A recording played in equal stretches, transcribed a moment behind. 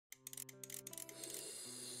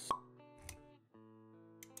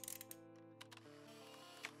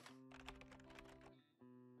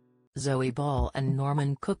Zoe Ball and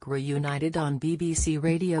Norman Cook reunited on BBC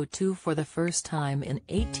Radio 2 for the first time in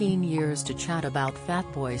 18 years to chat about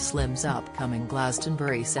Fatboy Slim's upcoming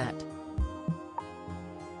Glastonbury set.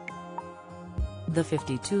 The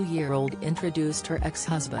 52-year-old introduced her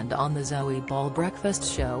ex-husband on the Zoe Ball breakfast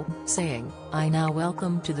show, saying, "I now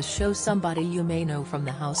welcome to the show somebody you may know from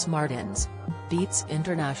the House Martins. Beats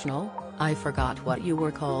International, I forgot what you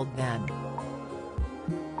were called then."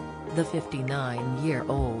 The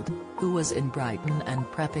 59-year-old, who was in Brighton and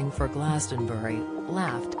prepping for Glastonbury,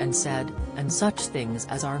 laughed and said, "And such things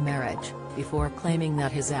as our marriage," before claiming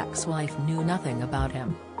that his ex-wife knew nothing about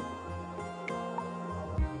him.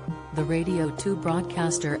 The Radio 2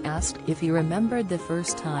 broadcaster asked if he remembered the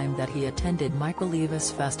first time that he attended Michael Levis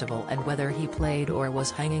Festival and whether he played or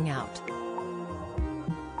was hanging out.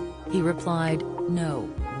 He replied, "No,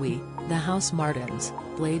 we, the House Martins,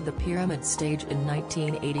 played the Pyramid stage in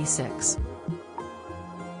 1986.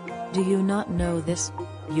 Do you not know this?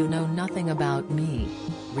 You know nothing about me.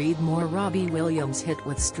 Read more." Robbie Williams hit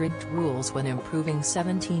with strict rules when improving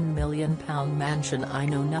 £17 million mansion. "I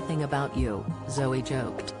know nothing about you," Zoe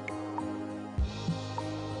joked.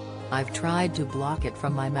 "I've tried to block it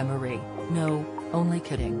from my memory. No, only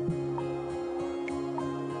kidding."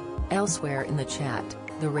 Elsewhere in the chat,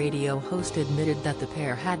 the radio host admitted that the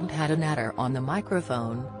pair hadn't had a natter on the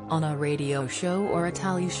microphone, on a radio show or a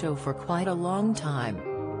tally show for quite a long time.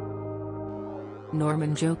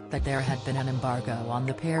 Norman joked that there had been an embargo on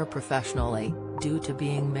the pair professionally, due to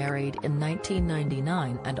being married in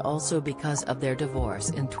 1999 and also because of their divorce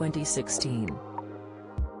in 2016.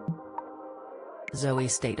 Zoe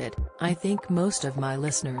stated, "I think most of my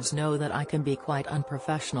listeners know that I can be quite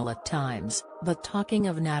unprofessional at times, but talking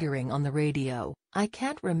of nattering on the radio, I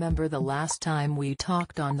can't remember the last time we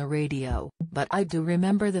talked on the radio, but I do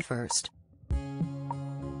remember the first.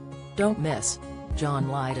 Don't miss. John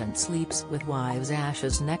Lydon sleeps with wives'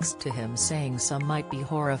 ashes next to him, saying some might be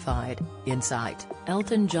horrified. Insight,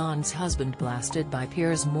 Elton John's husband blasted by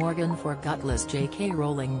Piers Morgan for gutless J.K.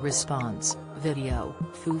 Rowling response. Video,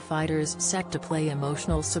 Foo Fighters set to play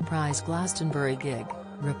emotional surprise Glastonbury gig.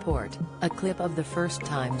 Report, a clip of the first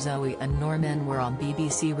time Zoe and Norman were on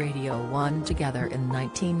BBC Radio 1 together in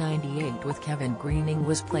 1998 with Kevin Greening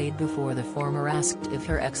was played before the former asked if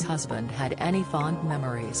her ex-husband had any fond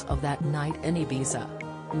memories of that night in Ibiza.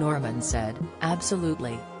 Norman said,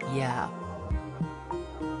 "Absolutely, yeah.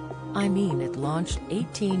 I mean, it launched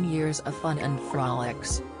 18 years of fun and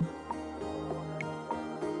frolics.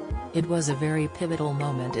 It was a very pivotal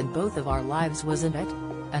moment in both of our lives, wasn't it?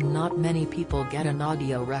 And not many people get an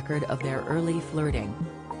audio record of their early flirting."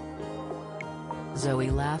 Zoe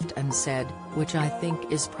laughed and said, "Which I think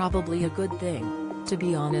is probably a good thing, to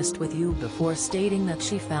be honest with you," before stating that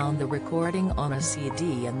she found the recording on a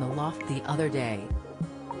CD in the loft the other day.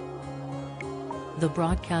 The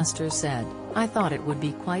broadcaster said, "I thought it would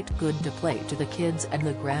be quite good to play to the kids and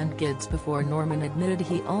the grandkids," before Norman admitted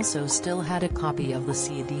he also still had a copy of the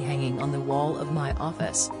CD hanging on the wall of my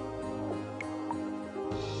office.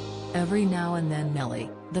 Every now and then Nellie,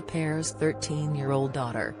 the pair's 13-year-old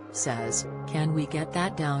daughter, says, "Can we get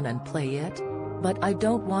that down and play it? But I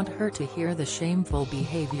don't want her to hear the shameful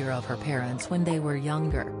behavior of her parents when they were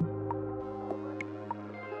younger."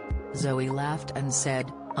 Zoe laughed and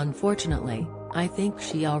said, "Unfortunately, I think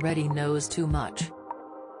she already knows too much."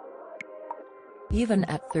 Even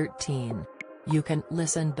at 13. You can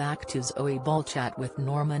listen back to Zoe Ball chat with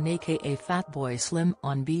Norman aka Fatboy Slim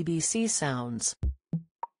on BBC Sounds.